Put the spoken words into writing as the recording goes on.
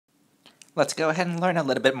Let's go ahead and learn a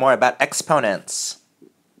little bit more about exponents.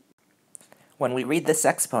 When we read this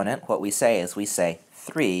exponent, what we say is we say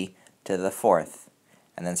 3 to the fourth.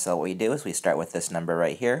 And then so what we do is we start with this number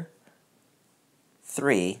right here,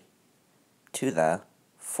 3 to the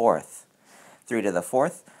fourth. 3 to the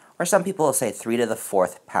fourth, or some people will say 3 to the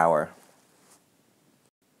fourth power.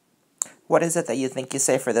 What is it that you think you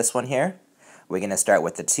say for this one here? We're going to start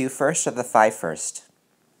with the 2 first or the 5 first?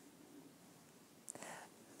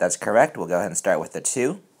 That's correct. We'll go ahead and start with the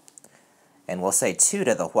 2. And we'll say 2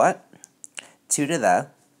 to the what? 2 to the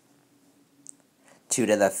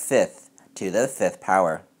fifth. 2 to the fifth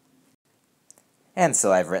power. And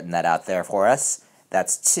so I've written that out there for us.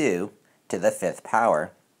 That's 2 to the fifth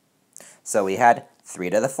power. So we had 3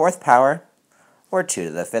 to the fourth power, or 2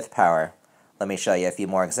 to the fifth power. Let me show you a few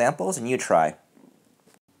more examples, and you try.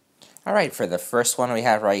 Alright, for the first one we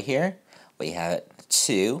have right here, we have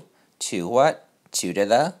 2 to what? 2 to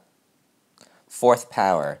the fourth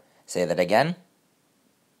power. Say that again.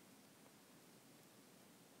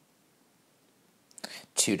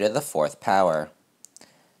 2 to the fourth power.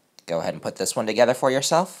 Go ahead and put this one together for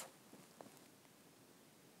yourself.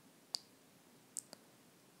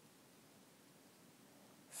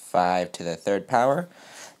 Five to the third power.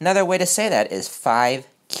 Another way to say that is 5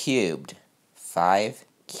 cubed. 5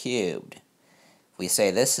 cubed. If we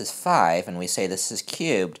say this is 5 and we say this is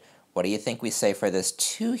cubed, what do you think we say for this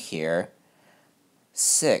 2 here?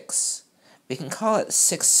 6. We can call it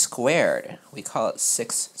 6 squared. We call it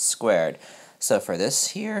 6 squared. So for this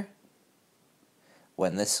here,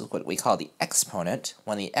 when this is what we call the exponent,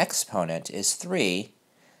 when the exponent is 3,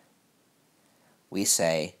 we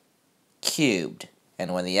say cubed.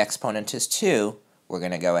 And when the exponent is 2, we're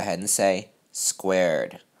going to go ahead and say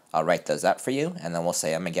squared. I'll write those up for you, and then we'll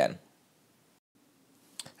say them again.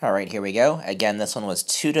 Alright, here we go. Again, this one was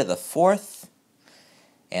 2 to the fourth.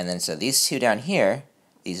 And then so these two down here,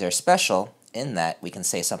 these are special in that we can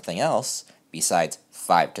say something else besides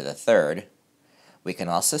 5 to the third. We can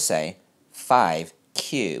also say 5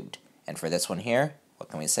 cubed. And for this one here, what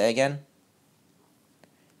can we say again?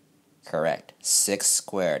 Correct, 6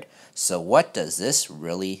 squared. So what does this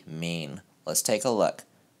really mean? Let's take a look.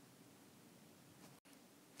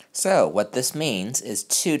 So what this means is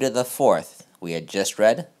 2 to the fourth. We had just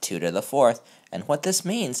read 2 to the fourth, and what this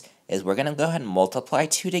means is we're going to go ahead and multiply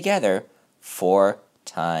 2 together 4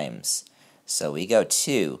 times. So we go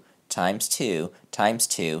 2 times 2 times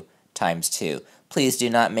 2 times 2. Please do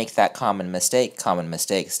not make that common mistake. Common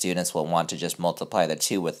mistake, students will want to just multiply the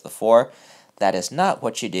 2 with the 4. That is not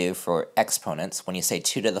what you do for exponents. When you say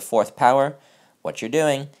 2 to the fourth power, what you're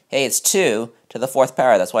doing, hey, it's 2 to the fourth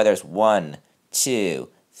power. That's why there's 1, 2,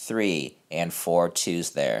 3, and 4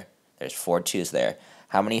 2's there. There's 4 2's there.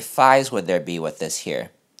 How many 5's would there be with this here?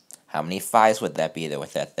 How many 5's would that be there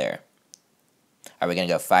with that there? Are we going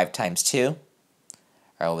to go 5 times 2?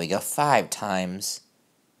 Or will we go 5 times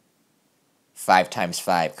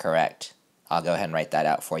 5, correct. I'll go ahead and write that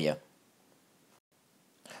out for you.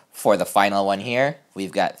 For the final one here,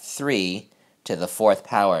 we've got 3 to the fourth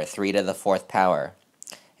power, 3 to the fourth power.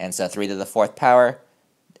 And so 3 to the fourth power,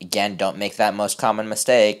 again, don't make that most common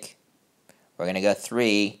mistake. We're going to go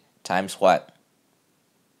 3 times what?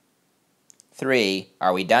 3.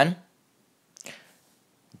 Are we done?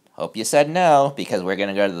 Hope you said no, because we're going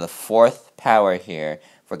to go to the fourth power here.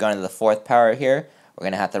 If we're going to the fourth power here, we're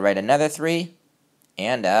going to have to write another 3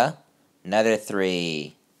 and another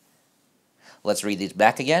 3. Let's read these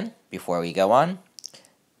back again before we go on.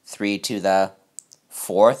 3 to the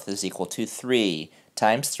fourth is equal to 3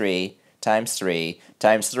 times 3 times 3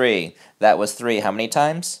 times 3. That was 3. How many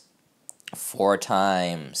times? 4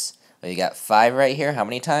 times. We got 5 right here. How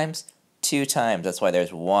many times? 2 times. That's why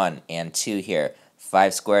there's 1 and 2 here.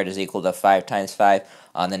 5 squared is equal to 5 times 5.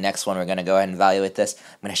 On the next one, we're going to go ahead and evaluate this.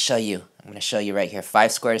 I'm going to show you right here.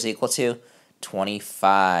 5 squared is equal to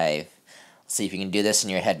 25. Let's see if you can do this in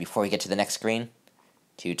your head before we get to the next screen.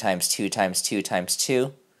 2 times 2 times 2 times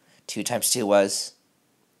 2. 2 times 2 was,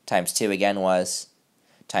 times 2 again was,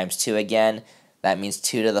 times 2 again. That means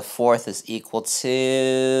 2 to the fourth is equal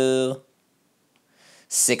to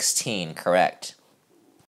 16, correct.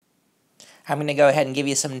 I'm going to go ahead and give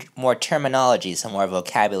you some more terminology, some more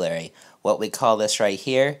vocabulary. What we call this right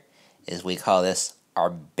here is we call this our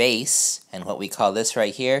base, and what we call this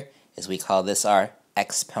right here is we call this our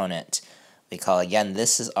exponent. We call, again,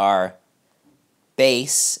 this is our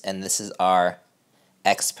base, and this is our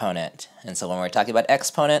exponent. And so when we're talking about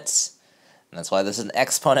exponents, and that's why this is an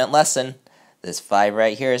exponent lesson, this 5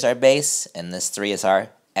 right here is our base, and this 3 is our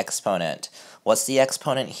exponent. What's the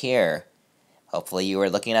exponent here? Hopefully you were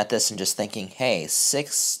looking at this and just thinking, hey,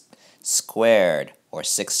 6 squared. or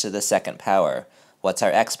 6 to the second power. What's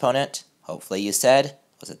our exponent? Hopefully you said,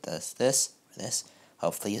 was it this, or this?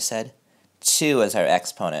 Hopefully you said 2 is our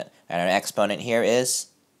exponent. And our exponent here is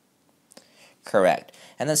correct.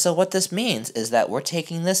 And then so what this means is that we're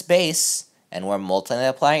taking this base and we're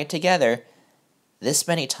multiplying it together this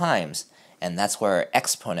many times. And that's where our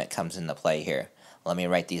exponent comes into play here. Let me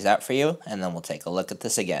write these out for you, and then we'll take a look at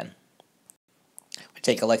this again. We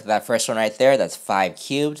take a look at that first one right there. That's 5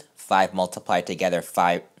 cubed. 5 multiplied together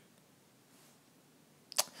 3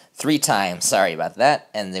 times. Sorry about that.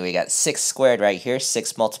 And then we got 6 squared right here.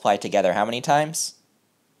 6 multiplied together how many times?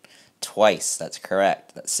 Twice. That's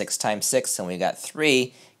correct. That's 6 times 6, and we got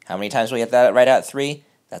 3. How many times we get that right out? 3?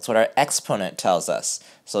 That's what our exponent tells us.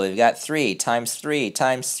 So we've got 3 times 3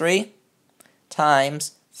 times 3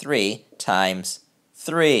 times 3 times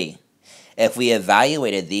 3. If we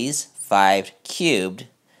evaluated these, 5 cubed,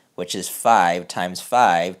 which is 5 times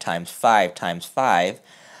 5 times 5 times 5,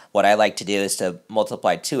 what I like to do is to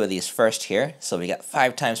multiply 2 of these first here. So we got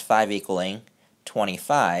 5 times 5 equaling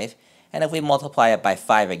 25. And if we multiply it by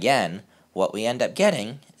 5 again, what we end up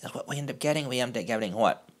getting is we end up getting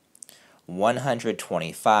what?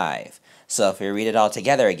 125. So if we read it all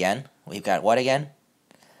together again, we've got what again?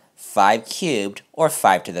 5 cubed, or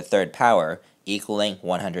 5 to the third power, equaling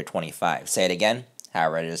 125. Say it again,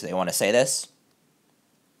 however it is they want to say this.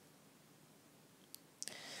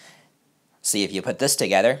 See if you put this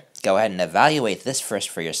together. Go ahead and evaluate this first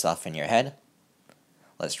for yourself in your head.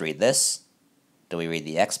 Let's read this. Do we read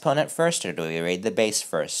the exponent first, or do we read the base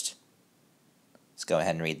first? Let's go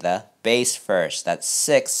ahead and read the base first. That's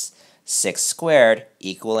 6. 6 squared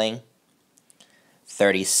equaling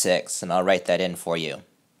 36. And I'll write that in for you.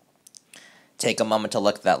 Take a moment to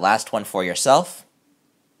look at that last one for yourself.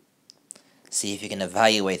 See if you can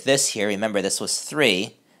evaluate this here. Remember, this was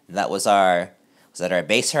 3. That was that our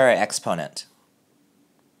base or our exponent?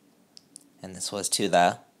 And this was to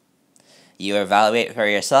the... You evaluate for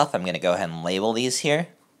yourself. I'm going to go ahead and label these here.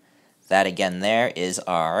 That again there is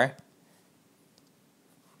our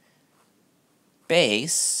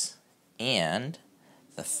base, and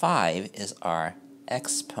the 5 is our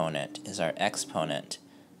exponent,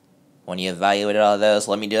 When you evaluate all of those,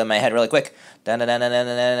 let me do it in my head really quick. We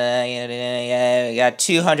got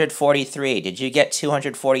 243. Did you get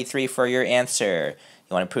 243 for your answer?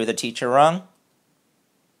 You want to prove the teacher wrong?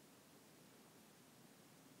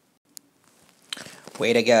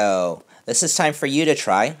 Way to go. This is time for you to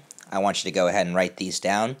try. I want you to go ahead and write these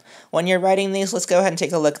down. When you're writing these, let's go ahead and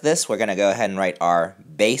take a look at this. We're going to go ahead and write our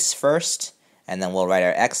base first, and then we'll write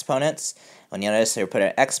our exponents. When you notice we put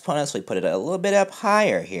our exponents, we put it a little bit up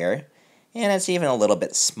higher here, and it's even a little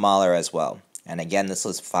bit smaller as well. And again, this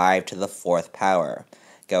was 5 to the 4th power.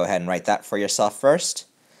 Go ahead and write that for yourself first.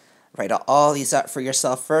 Write all these out for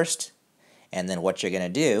yourself first, and then what you're going to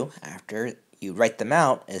do after you write them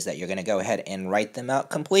out is that you're going to go ahead and write them out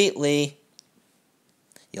completely.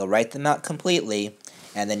 You'll write them out completely,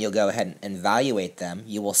 and then you'll go ahead and evaluate them.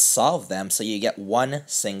 You will solve them so you get one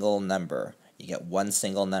single number.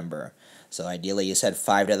 So ideally you said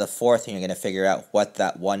 5 to the 4th, and you're going to figure out what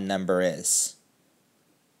that one number is.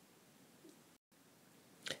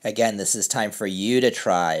 Again, this is time for you to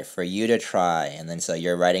try, and then so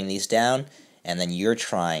you're writing these down, and then you're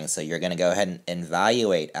trying, so you're going to go ahead and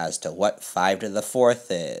evaluate as to what 5 to the 4th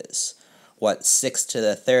is, what 6 to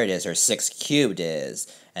the 3rd is, or 6 cubed is,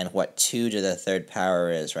 and what 2 to the 3rd power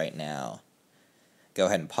is right now. Go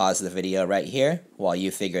ahead and pause the video right here while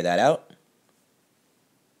you figure that out.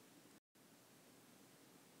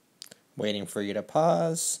 Waiting for you to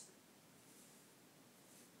pause.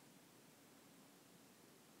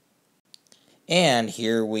 And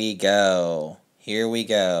here we go.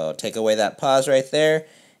 Take away that pause right there.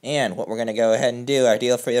 And what we're going to go ahead and do, our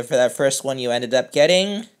deal for you for that first one, you ended up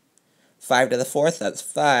getting 5 to the 4th. That's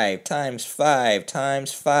 5 times 5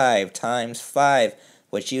 times 5 times 5,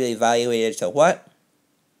 which you evaluated to what?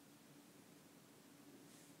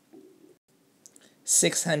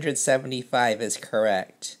 675 is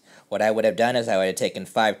correct. What I would have done is I would have taken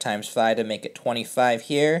 5 times 5 to make it 25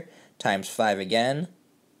 here, times 5 again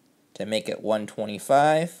to make it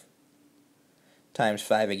 125, times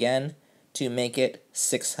 5 again to make it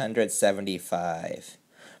 675.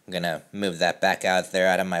 I'm going to move that back out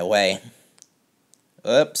of my way.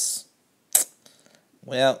 Oops.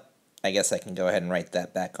 Well, I guess I can go ahead and write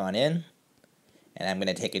that back on in. And I'm going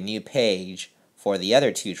to take a new page for the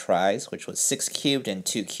other two tries, which was 6 cubed and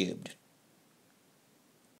 2 cubed.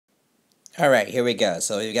 Alright, here we go.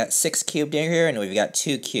 So we've got 6 cubed in here, and we've got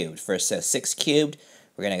 2 cubed. First, so 6 cubed,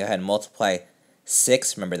 we're going to go ahead and multiply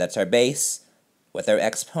 6, remember that's our base, with our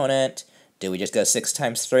exponent. Do we just go 6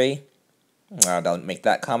 times 3? Don't make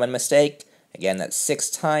that common mistake. Again, that's 6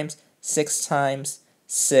 times 6 times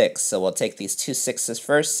 6. So we'll take these two sixes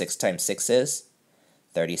first. 6 times 6 is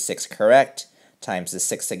 36, correct. Times the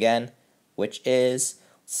 6 again, which is,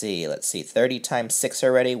 let's see, 30 times 6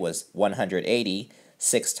 already was 180.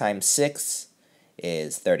 6 times 6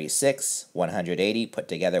 is 36. 180 put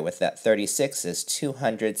together with that 36 is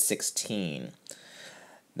 216.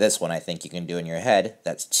 This one I think you can do in your head.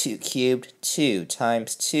 That's 2 cubed. 2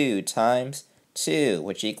 times 2 times 2,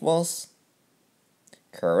 which equals?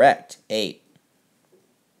 Correct, 8.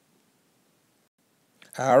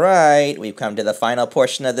 Alright, we've come to the final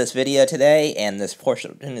portion of this video today, and this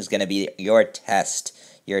portion is going to be your test.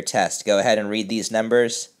 Go ahead and read these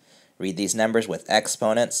numbers. Read these numbers with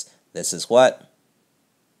exponents. This is what?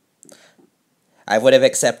 I would have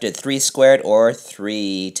accepted 3 squared or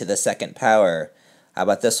 3 to the second power. How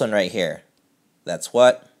about this one right here? That's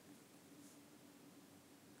what?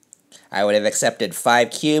 I would have accepted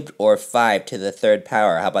 5 cubed or 5 to the third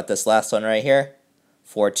power. How about this last one right here?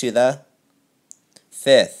 4 to the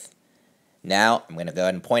fifth. Now, I'm going to go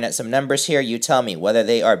ahead and point at some numbers here. You tell me whether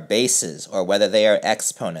they are bases or whether they are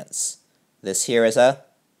exponents. This here is a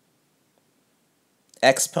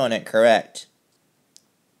exponent, correct.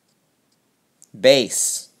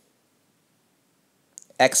 Base.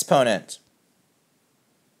 Exponent.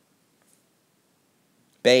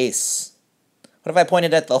 Base. What if I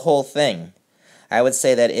pointed at the whole thing? I would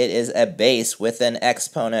say that it is a base with an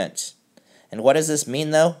exponent. And what does this mean,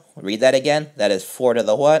 though? Read that again. That is 4 to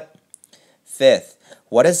the what? Fifth.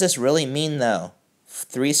 What does this really mean, though?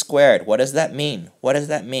 3 squared. What does that mean? What does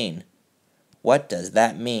that mean? What does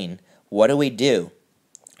that mean? What do we do?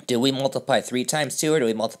 Do we multiply 3 times 2 or do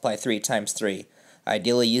we multiply 3 times 3?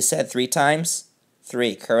 Ideally, you said 3 times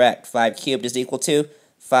 3. Correct. 5 cubed is equal to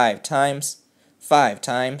 5 times 5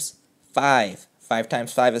 times 5. 5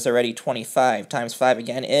 times 5 is already 25. Times 5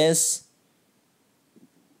 again is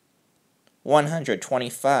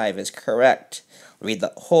 125 is correct. Read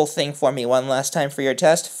the whole thing for me one last time for your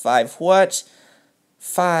test. 5 what?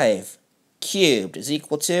 5 cubed is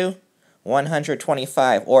equal to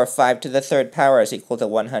 125, or 5 to the third power is equal to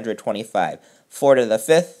 125. 4 to the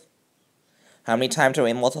fifth. How many times are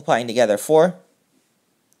we multiplying together? 4?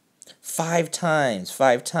 5 times.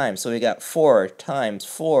 5 times. So we got 4 times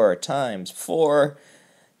 4 times 4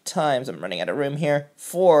 times. I'm running out of room here.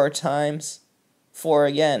 4 times 4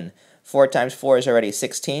 again. 4 times 4 is already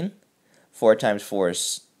 16. 4 times 4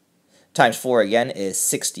 times 4 again is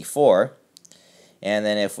 64. And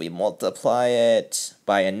then if we multiply it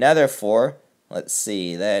by another 4, let's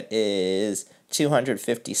see, that is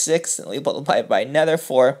 256. And we multiply it by another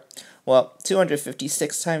 4. Well,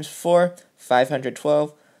 256 times 4,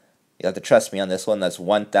 512. You have to trust me on this one. That's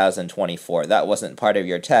 1024. That wasn't part of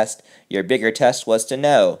your test. Your bigger test was to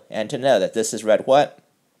know that this is read what?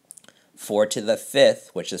 4 to the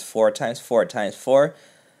fifth, which is 4 times 4 times 4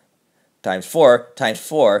 times 4 times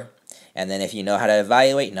 4. And then if you know how to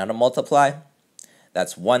evaluate, you know how to multiply,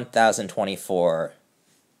 that's 1024.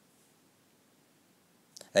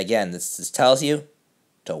 Again, this tells you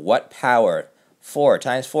to what power? 4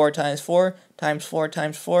 times 4 times 4 times 4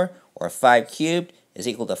 times 4, or 5 cubed is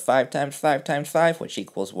equal to 5 times 5 times 5, which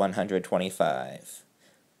equals 125.